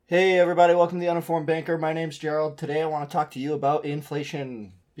Hey everybody, welcome to the Uninformed Banker. My name's Gerald. Today I want to talk to you about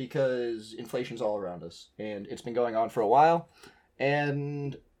inflation because inflation's all around us and it's been going on for a while.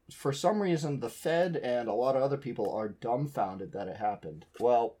 And for some reason, the Fed and a lot of other people are dumbfounded that it happened.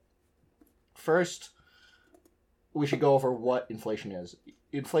 Well, first, we should go over what inflation is.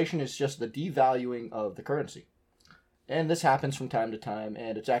 Inflation is just the devaluing of the currency. And this happens from time to time,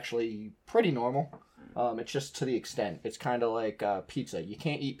 and it's actually pretty normal. It's just to the extent. It's kind of like pizza. You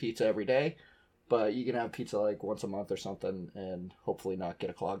can't eat pizza every day, but you can have pizza like once a month or something and hopefully not get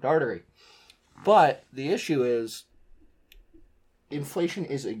a clogged artery. But the issue is inflation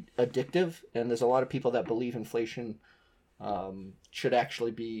is addictive, and there's a lot of people that believe inflation should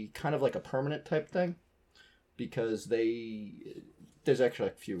actually be kind of like a permanent type thing because there's actually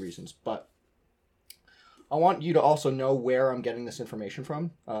a few reasons. But I want you to also know where I'm getting this information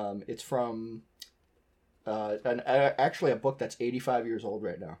from. It's from actually a book that's 85 years old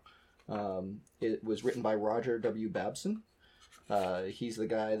right now. It was written by Roger W. Babson. He's the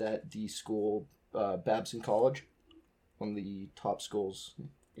guy that the school, Babson College, one of the top schools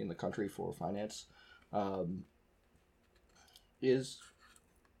in the country for finance, is.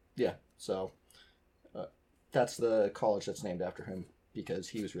 Yeah, so that's the college that's named after him because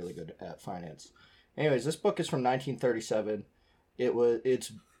he was really good at finance. Anyways, this book is from 1937.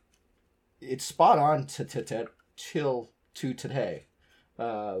 It's spot on till today.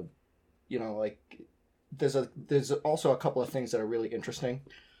 There's also a couple of things that are really interesting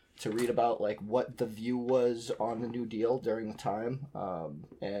to read about, like what the view was on the New Deal during the time,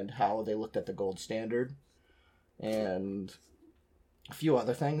 and how they looked at the gold standard, and a few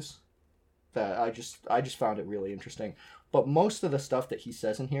other things that I just found it really interesting. But most of the stuff that he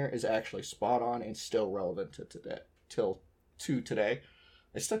says in here is actually spot on and still relevant to today.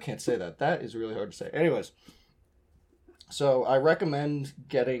 I still can't say that. That is really hard to say. Anyways, so I recommend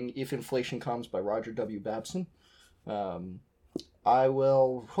getting If Inflation Comes by Roger W. Babson. I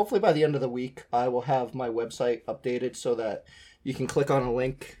will, hopefully by the end of the week, I will have my website updated so that you can click on a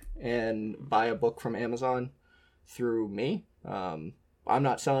link and buy a book from Amazon through me. I'm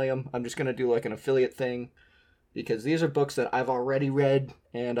not selling them. I'm just going to do like an affiliate thing because these are books that I've already read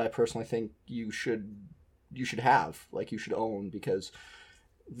and I personally think you should have, like you should own, because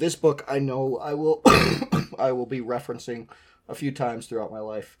this book I know I will I will be referencing a few times throughout my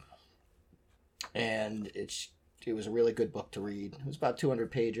life, and it was a really good book to read. It was about 200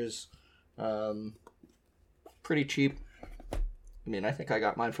 pages, pretty cheap. I mean, I think I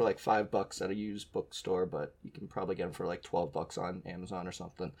got mine for like $5 at a used bookstore, but you can probably get them for like $12 on Amazon or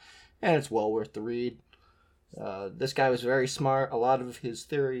something, and it's well worth the read. This guy was very smart. A lot of his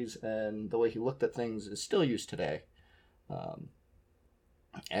theories and the way he looked at things is still used today.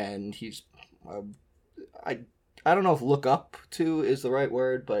 And he's, I don't know if look up to is the right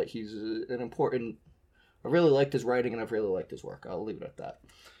word, but he's an important, I really liked his writing and I've really liked his work. I'll leave it at that.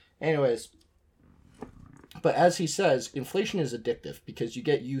 Anyways, but as he says, inflation is addictive because you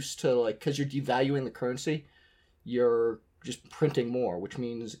get used to, like, because you're devaluing the currency, you're just printing more, which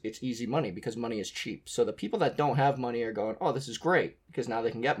means it's easy money because money is cheap. So the people that don't have money are going, oh, this is great because now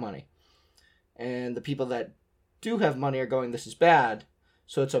they can get money. And the people that do have money are going, this is bad.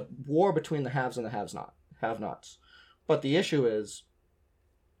 So it's a war between the haves and the have-nots. But the issue is,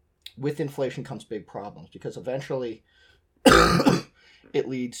 with inflation comes big problems because eventually it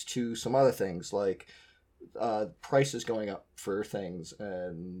leads to some other things like prices going up for things,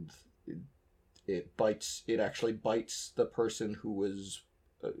 and it actually bites the person who was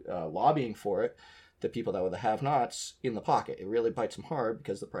lobbying for it, the people that were the have-nots, in the pocket. It really bites them hard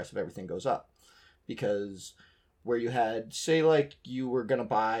because the price of everything goes up. Because where you had, say, like you were going to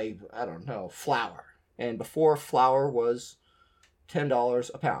buy, I don't know, flour. And before, flour was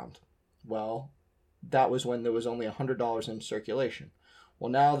 $10 a pound. Well, that was when there was only $100 in circulation. Well,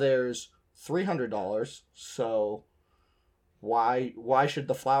 now there's $300, so why should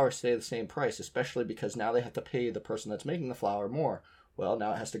the flour stay the same price? Especially because now they have to pay the person that's making the flour more. Well,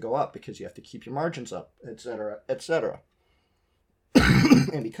 now it has to go up because you have to keep your margins up, etc., etc.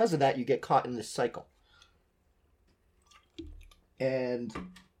 And because of that, you get caught in this cycle. And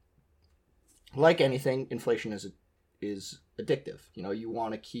like anything, inflation is addictive. You know, you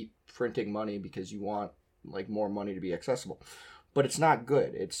want to keep printing money because you want like more money to be accessible, but it's not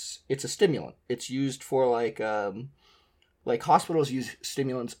good. It's a stimulant. It's used for like hospitals use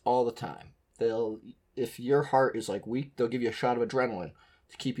stimulants all the time. If your heart is like weak, they'll give you a shot of adrenaline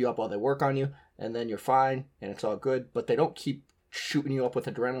to keep you up while they work on you, and then you're fine and it's all good. But they don't keep shooting you up with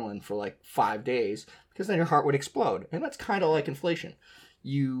adrenaline for like 5 days because then your heart would explode. And that's kind of like inflation.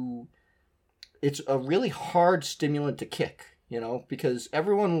 It's a really hard stimulant to kick. because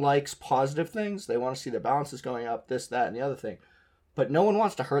everyone likes positive things. They want to see their balances going up, this, that, and the other thing. But no one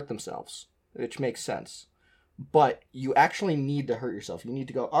wants to hurt themselves, which makes sense. But you actually need to hurt yourself. You need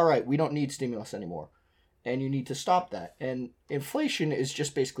to go, all right, we don't need stimulus anymore. And you need to stop that. And inflation is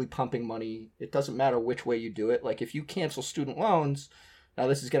just basically pumping money. It doesn't matter which way you do it. Like if you cancel student loans, now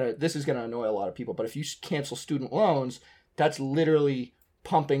this is gonna annoy a lot of people, but if you cancel student loans, that's literally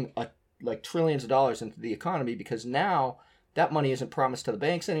pumping trillions of dollars into the economy, because now that money isn't promised to the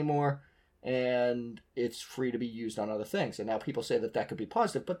banks anymore, and it's free to be used on other things. And now people say that could be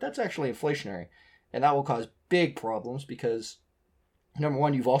positive, but that's actually inflationary, and that will cause big problems because, number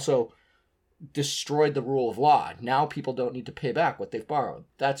one, you've also destroyed the rule of law. Now people don't need to pay back what they've borrowed.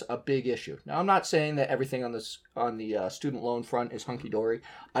 That's a big issue. Now, I'm not saying that everything on the student loan front is hunky-dory.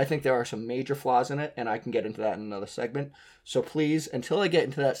 I think there are some major flaws in it, and I can get into that in another segment. So please, until I get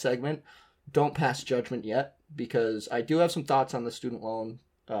into that segment, don't pass judgment yet, because I do have some thoughts on the student loan,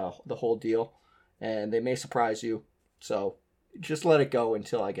 the whole deal, and they may surprise you. So just let it go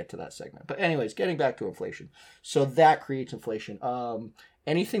until I get to that segment. But anyways, getting back to inflation. So that creates inflation.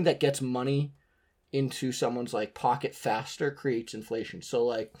 Anything that gets money into someone's pocket faster creates inflation.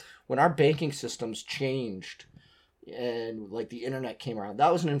 So when our banking systems changed and the internet came around,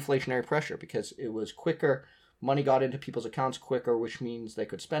 that was an inflationary pressure because it was quicker. Money got into people's accounts quicker, which means they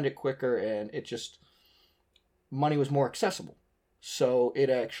could spend it quicker, and money was more accessible. So it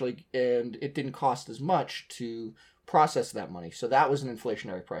didn't cost as much to process that money. So that was an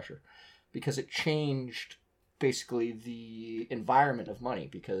inflationary pressure because it changed basically the environment of money,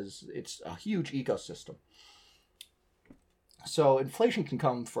 because it's a huge ecosystem. So inflation can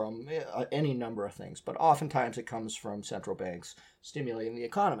come from any number of things, but oftentimes it comes from central banks stimulating the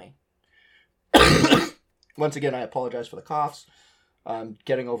economy. Once again, I apologize for the coughs. I'm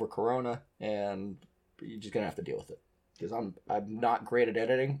getting over Corona, and you're just gonna have to deal with it because I'm not great at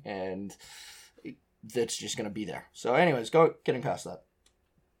editing, and that's just gonna be there. So, anyways, getting past that.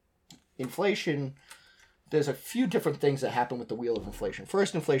 Inflation. There's a few different things that happen with the wheel of inflation.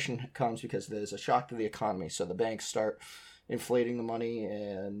 First, inflation comes because there's a shock to the economy. So the banks start inflating the money,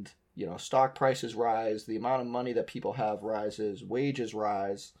 and stock prices rise. The amount of money that people have rises. Wages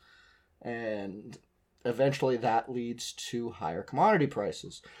rise, and eventually that leads to higher commodity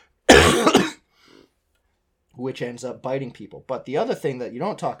prices, which ends up biting people. But the other thing that you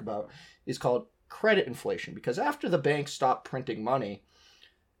don't talk about is called credit inflation, because after the banks stop printing money,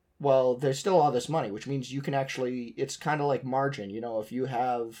 well, there's still all this money, which means you can actually, it's kind of like margin. If you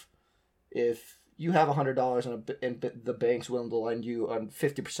have $100 and the bank's willing to lend you on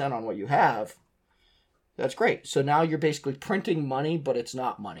 50% on what you have, that's great. So now you're basically printing money, but it's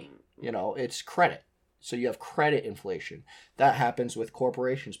not money. It's credit. So you have credit inflation. That happens with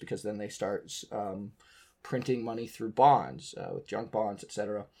corporations because then they start printing money through bonds, with junk bonds,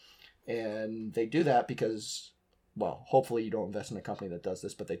 etc. And they do that because, well, hopefully you don't invest in a company that does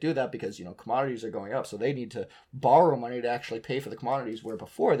this, but they do that because, commodities are going up. So they need to borrow money to actually pay for the commodities, where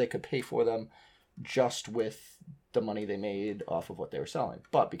before they could pay for them just with the money they made off of what they were selling.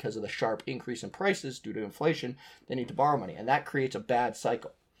 But because of the sharp increase in prices due to inflation, they need to borrow money. And that creates a bad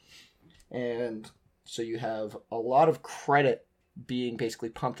cycle. And so you have a lot of credit being basically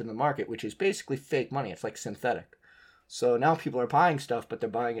pumped in the market, which is basically fake money. It's like synthetic. So now people are buying stuff, but they're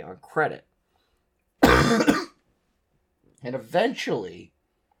buying it on credit. And eventually,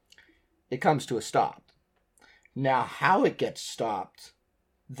 it comes to a stop. Now, how it gets stopped,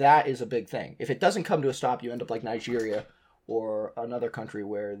 that is a big thing. If it doesn't come to a stop, you end up like Nigeria or another country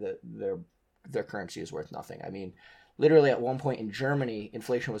where their currency is worth nothing. I mean, literally at one point in Germany,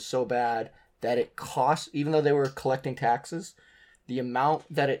 inflation was so bad that it cost, even though they were collecting taxes, the amount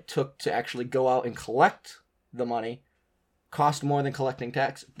that it took to actually go out and collect the money cost more than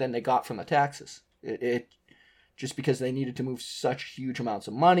than they got from the taxes. It just because they needed to move such huge amounts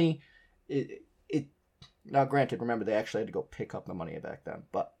of money. Now, granted, remember, they actually had to go pick up the money back then.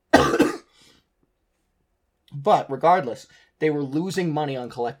 But regardless, they were losing money on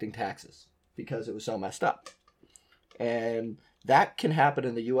collecting taxes because it was so messed up. And that can happen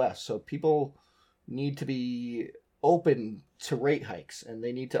in the U.S. So people need to be open to rate hikes, and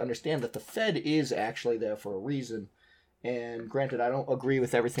they need to understand that the Fed is actually there for a reason. And granted, I don't agree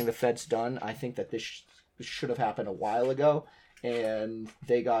with everything the Fed's done. I think that this should have happened a while ago, and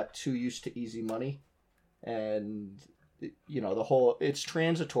they got too used to easy money. And it's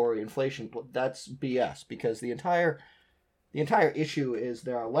transitory inflation. That's BS, because the entire issue is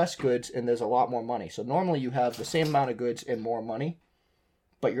there are less goods and there's a lot more money. So normally you have the same amount of goods and more money,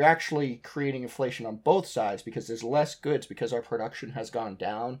 but you're actually creating inflation on both sides because there's less goods, because our production has gone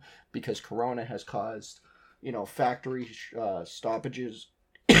down, because Corona has caused factory stoppages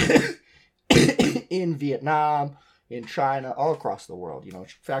in Vietnam, in China, all across the world.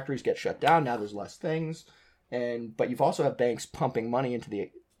 Factories get shut down. Now there's less things, but you've also have banks pumping money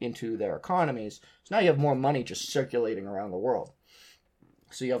into their economies. So now you have more money just circulating around the world.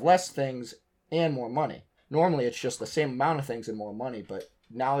 So you have less things and more money. Normally it's just the same amount of things and more money, but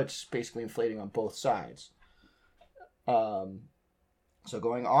now it's basically inflating on both sides. So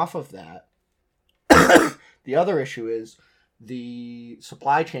going off of that, the other issue is the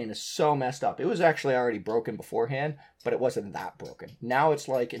supply chain is so messed up. It was actually already broken beforehand, but it wasn't that broken. Now it's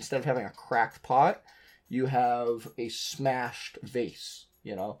like, instead of having a cracked pot, you have a smashed vase.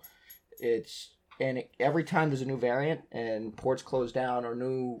 Every time there's a new variant and ports close down or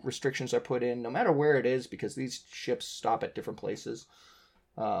new restrictions are put in, no matter where it is, because these ships stop at different places,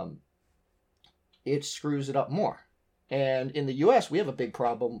 it screws it up more. And in the U.S., we have a big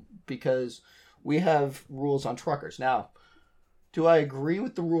problem because we have rules on truckers. Now, do I agree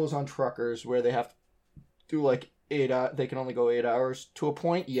with the rules on truckers where they have to do like 8 hours? They can only go 8 hours to a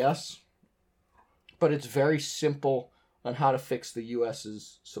point? Yes. But it's very simple on how to fix the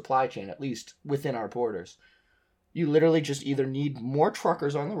U.S.'s supply chain, at least within our borders. You literally just either need more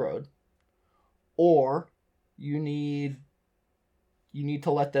truckers on the road, or you need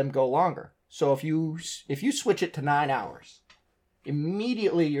to let them go longer. So if you switch it to 9 hours,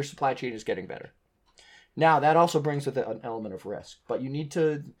 immediately your supply chain is getting better. Now, that also brings with it an element of risk, but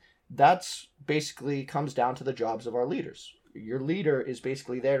that's basically comes down to the jobs of our leaders. Your leader is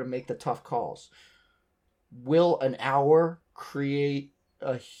basically there to make the tough calls. Will an hour create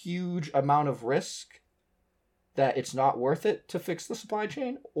a huge amount of risk that it's not worth it to fix the supply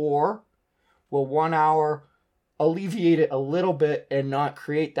chain? Or will 1 hour alleviate it a little bit and not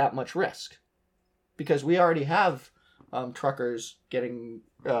create that much risk? Because we already have truckers getting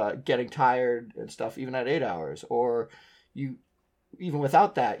tired and stuff even at 8 hours, or even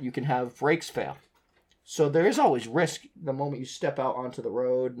without that, you can have brakes fail. So there is always risk the moment you step out onto the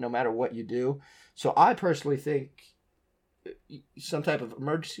road, no matter what you do. So I personally think some type of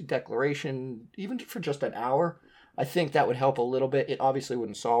emergency declaration, even for just an hour, I think that would help a little bit. It obviously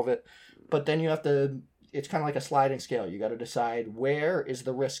wouldn't solve it, but then it's kind of like a sliding scale. You got to decide, where is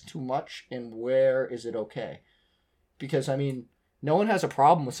the risk too much and where is it okay? Because, no one has a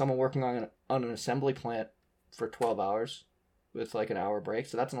problem with someone working on an assembly plant for 12 hours with like an hour break.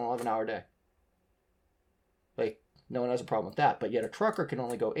 So that's an 11-hour day. Like, no one has a problem with that. But yet a trucker can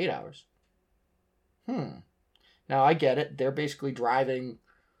only go 8 hours. Now, I get it. They're basically driving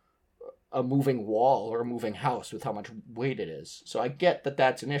a moving wall or a moving house with how much weight it is. So I get that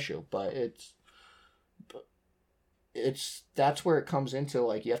that's an issue. But that's where it comes into,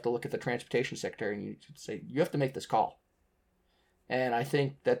 like, you have to look at the transportation sector and you say, you have to make this call. And I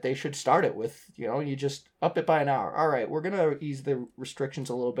think that they should start it with, you just up it by an hour. All right, we're going to ease the restrictions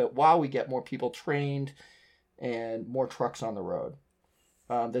a little bit while we get more people trained and more trucks on the road.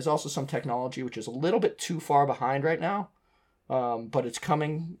 There's also some technology which is a little bit too far behind right now, but it's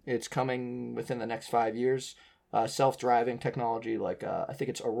coming. It's coming within the next 5 years. Self-driving technology, like I think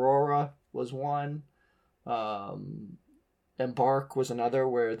it's Aurora was one. Embark was another,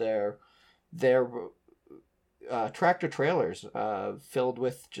 where they're tractor trailers filled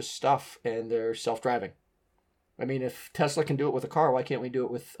with just stuff, and they're self-driving. If Tesla can do it with a car, why can't we do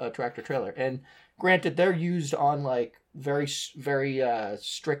it with a tractor trailer? And granted, they're used on like very, very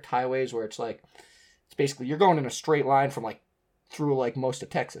strict highways where it's basically you're going in a straight line from like through like most of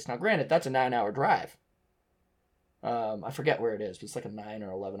Texas. Now, granted, that's a 9-hour drive. I forget where it is, but it's like a 9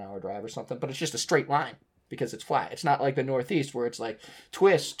 or 11-hour drive or something. But it's just a straight line because it's flat. It's not like the Northeast where it's like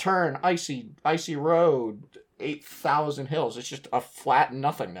twist, turn, icy road, 8,000 hills. It's just a flat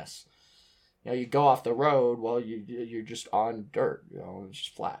nothingness. You go off the road, well, you're just on dirt. It's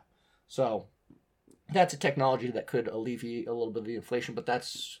just flat. So that's a technology that could alleviate a little bit of the inflation, but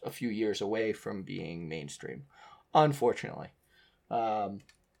that's a few years away from being mainstream, unfortunately. But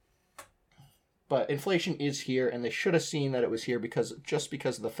inflation is here, and they should have seen that it was here because of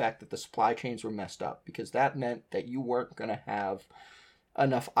the fact that the supply chains were messed up, because that meant that you weren't going to have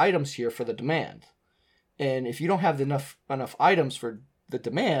enough items here for the demand. And if you don't have enough items for the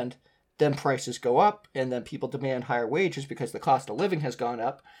demand, then prices go up, and then people demand higher wages because the cost of living has gone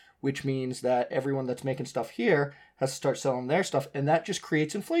up, which means that everyone that's making stuff here has to start selling their stuff, and that just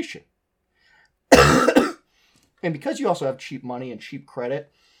creates inflation. And because you also have cheap money and cheap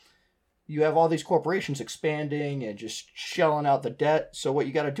credit, you have all these corporations expanding and just shelling out the debt. So what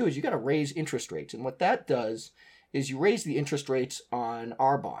you got to do is you got to raise interest rates. And what that does is you raise the interest rates on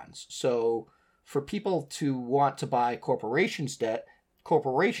our bonds. So for people to want to buy corporations' debt,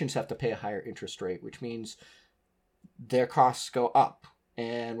 corporations have to pay a higher interest rate, which means their costs go up.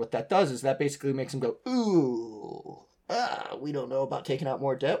 And what that does is that basically makes them go, ooh, we don't know about taking out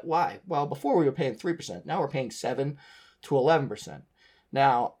more debt. Why? Well, before we were paying 3%. Now we're paying 7 to 11%.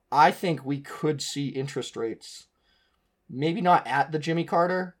 Now, I think we could see interest rates maybe not at the Jimmy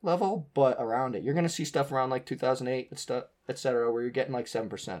Carter level, but around it. You're going to see stuff around like 2008, etc., where you're getting like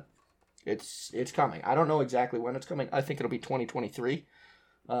 7%. It's coming. I don't know exactly when it's coming. I think it'll be 2023,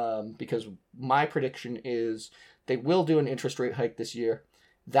 because my prediction is they will do an interest rate hike this year.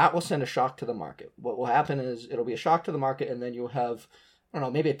 That will send a shock to the market. What will happen is it'll be a shock to the market, and then you'll have, I don't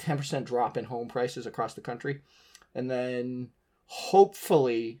know, maybe a 10% drop in home prices across the country. And then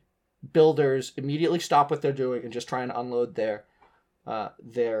hopefully builders immediately stop what they're doing and just try and unload their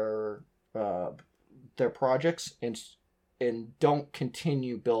projects and don't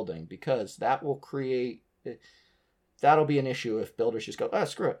continue building, because that'll be an issue if builders just go,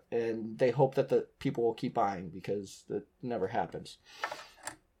 screw it, and they hope that the people will keep buying, because that never happens.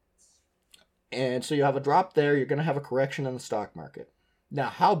 And so you have a drop there. You're going to have a correction in the stock market. Now,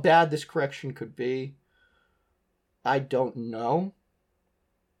 how bad this correction could be, I don't know.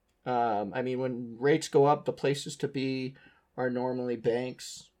 I mean, when rates go up, the places to be are normally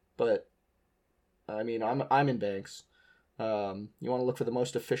banks, but I mean, I'm in banks. You want to look for the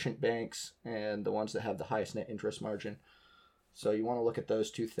most efficient banks and the ones that have the highest net interest margin. So you want to look at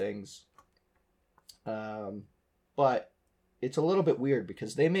those two things. But it's a little bit weird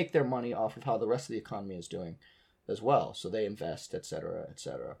because they make their money off of how the rest of the economy is doing as well. So they invest, etc.,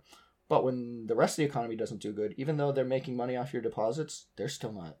 etc. But when the rest of the economy doesn't do good, even though they're making money off your deposits, they're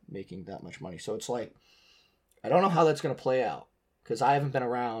still not making that much money. So it's like, I don't know how that's going to play out, because I haven't been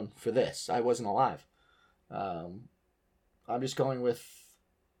around for this. I wasn't alive. I'm just going with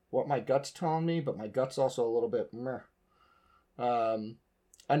what my gut's telling me, but my gut's also a little bit meh.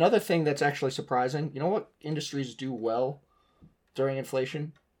 Another thing that's actually surprising, you know what industries do well during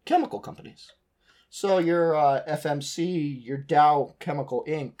inflation? Chemical companies. So your FMC, your Dow Chemical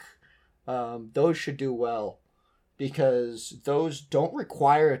Inc., those should do well, because those don't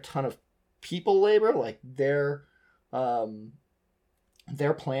require a ton of people labor. Like their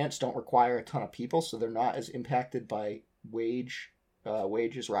plants don't require a ton of people, so they're not as impacted by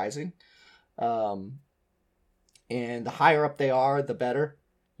wages rising. And the higher up they are, the better.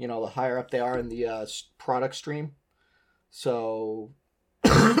 You know, the higher up they are in the product stream. So,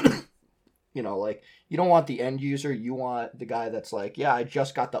 you know, like, you don't want the end user. You want the guy that's like, yeah, I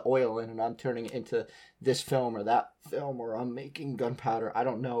just got the oil in and I'm turning it into this film or that film, or I'm making gunpowder. I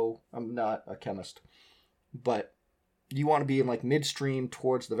don't know. I'm not a chemist. But you want to be in like midstream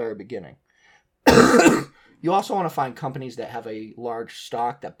towards the very beginning. You also want to find companies that have a large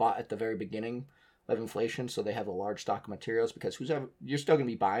stock that bought at the very beginning of inflation, so they have a large stock of materials, because you're still going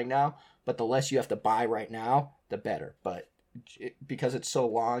to be buying now, but the less you have to buy right now, the better. But because it's so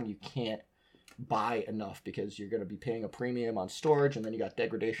long, you can't buy enough, because you're going to be paying a premium on storage, and then you got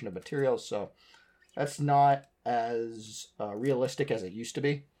degradation of materials, so that's not as realistic as it used to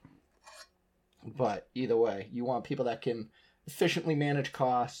be. But either way, you want people that can efficiently manage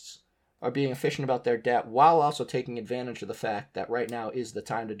costs, are being efficient about their debt, while also taking advantage of the fact that right now is the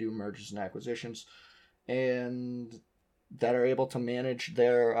time to do mergers and acquisitions, and that are able to manage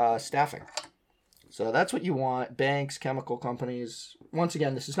their staffing. So that's what you want. Banks, chemical companies. Once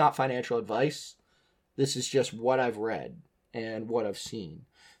again, this is not financial advice. This is just what I've read and what I've seen.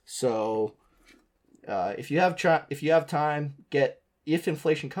 So if you have time, get If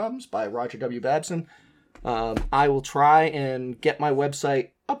Inflation Comes by Roger W. Babson. I will try and get my website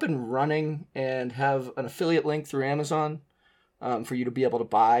up and running and have an affiliate link through Amazon for you to be able to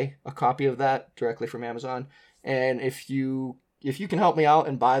buy a copy of that directly from Amazon. And if you can help me out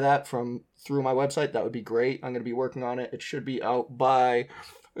and buy that through my website, that would be great. I'm going to be working on it. It should be out by,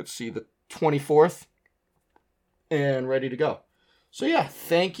 the 24th and ready to go. So yeah,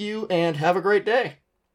 thank you and have a great day.